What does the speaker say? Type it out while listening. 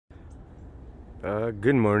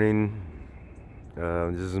Good morning.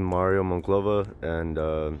 This is Mario Monclova,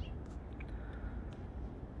 and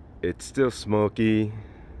it's still smoky.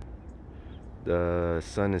 The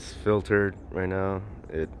sun is filtered right now.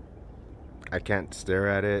 I can't stare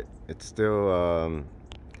at it. It's still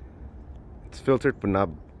it's filtered, but not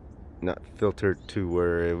filtered to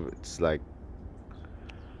where it's like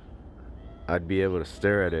I'd be able to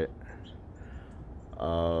stare at it.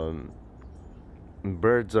 Um,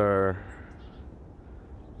 Birds are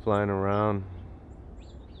flying around.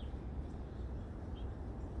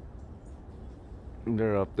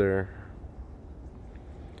 They're up there.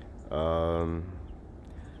 Um,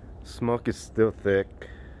 Smoke is still thick.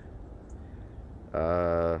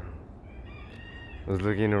 I was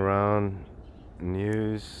looking around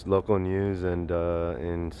local news, and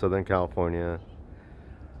in Southern California,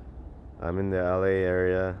 I'm in the LA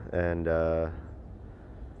area, and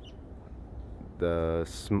the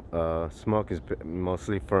smoke is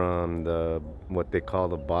mostly from what they call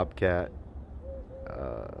the Bobcat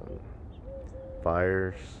uh,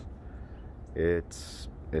 fires. It's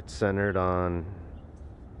centered on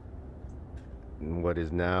what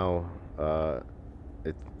is now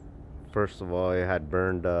it first of all, it had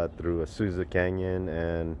burned through Azusa Canyon,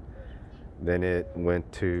 and then it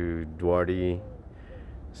went to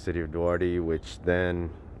city of Duarte, which then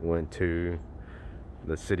went to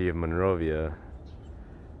the city of Monrovia.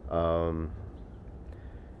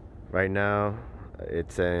 Right now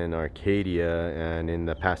it's in Arcadia and in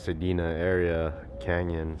the Pasadena area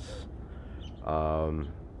canyons.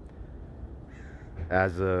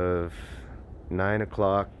 As of 9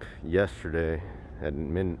 o'clock yesterday at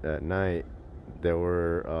night, there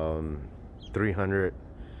were 300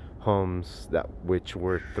 homes which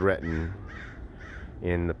were threatened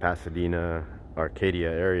in the Pasadena Arcadia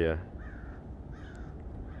area.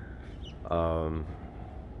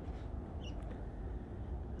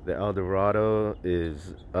 The El Dorado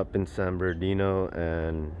is up in San Bernardino,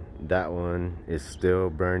 and that one is still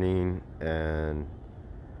burning, and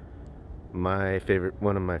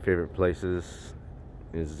one of my favorite places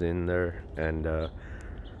is in there, and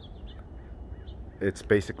it's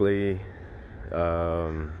basically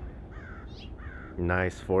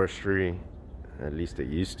nice forestry, at least it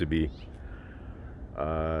used to be.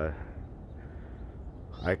 I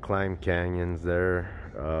climb canyons there,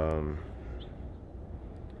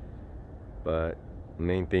 but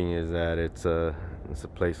main thing is that it's a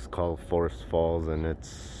place called Forest Falls, and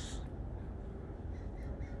it's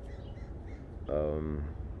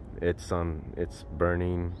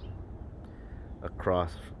burning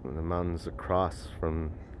across the mountains, across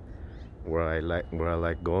from where I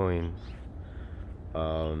like going.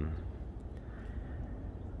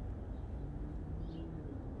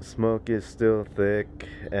 Smoke is still thick,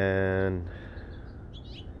 and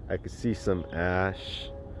I could see some ash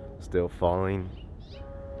still falling.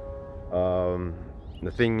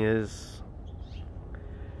 The thing is,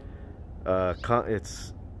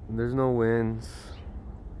 there's no winds,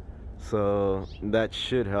 so that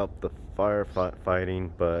should help the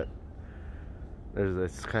firefighting, but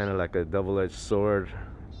it's kind of like a double-edged sword,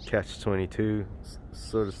 catch-22,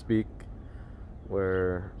 so to speak,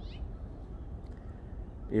 where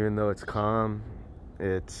even though it's calm,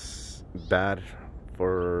 it's bad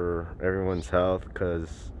for everyone's health,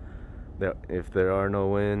 because if there are no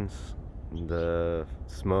winds, the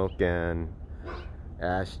smoke and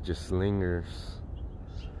ash just lingers.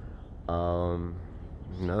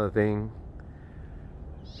 Another thing,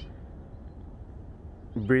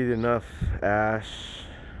 breathe enough ash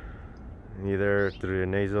either through the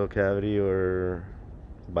nasal cavity or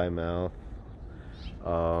by mouth.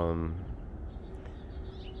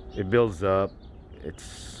 It builds up.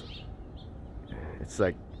 It's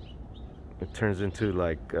like it turns into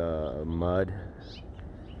like mud.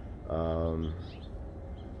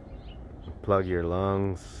 Plug your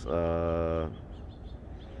lungs,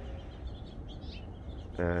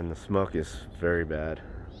 and the smoke is very bad.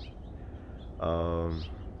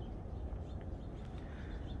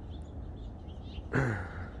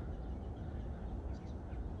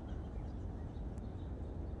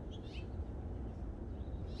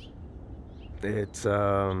 It's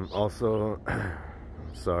also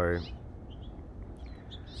sorry,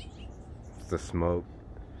 it's the smoke.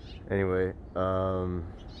 Anyway,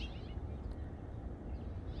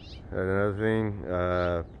 another thing,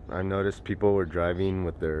 I noticed people were driving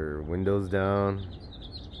with their windows down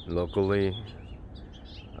locally.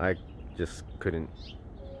 I just couldn't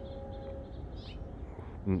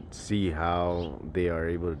see how they are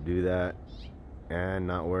able to do that, and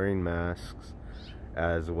not wearing masks,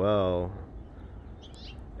 as well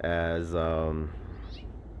as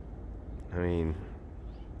I mean,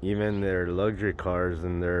 even their luxury cars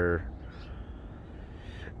and their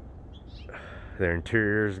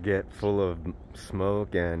interiors get full of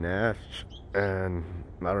smoke and ash, and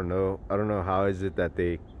I don't know how is it that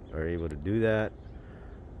they are able to do that.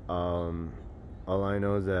 All I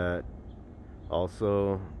know is that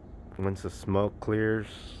also once the smoke clears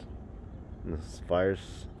and the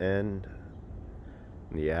fires end,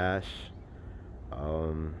 the ash,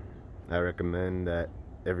 I recommend that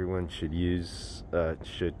everyone should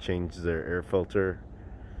change their air filter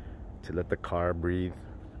to let the car breathe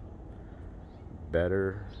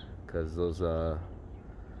better, because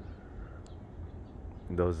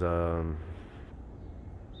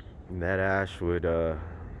that ash would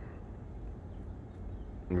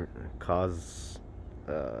cause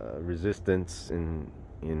resistance in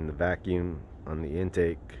the vacuum on the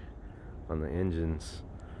intake on the engines.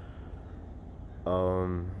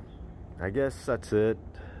 I guess that's it.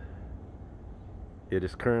 It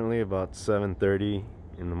is currently about 7:30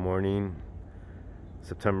 in the morning,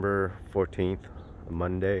 September 14th, a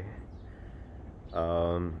Monday.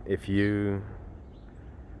 If you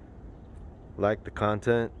like the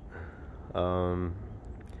content,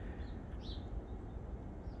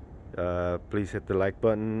 please hit the like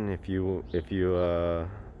button. If you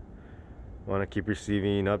want to keep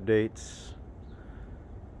receiving updates,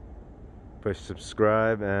 push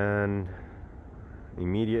subscribe, and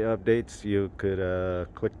immediate updates, you could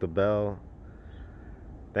click the bell.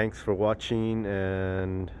 Thanks for watching,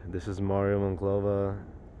 and this is Mario Monclova,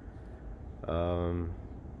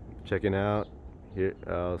 checking out here.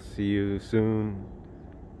 I'll see you soon.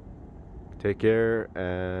 Take care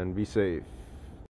and be safe.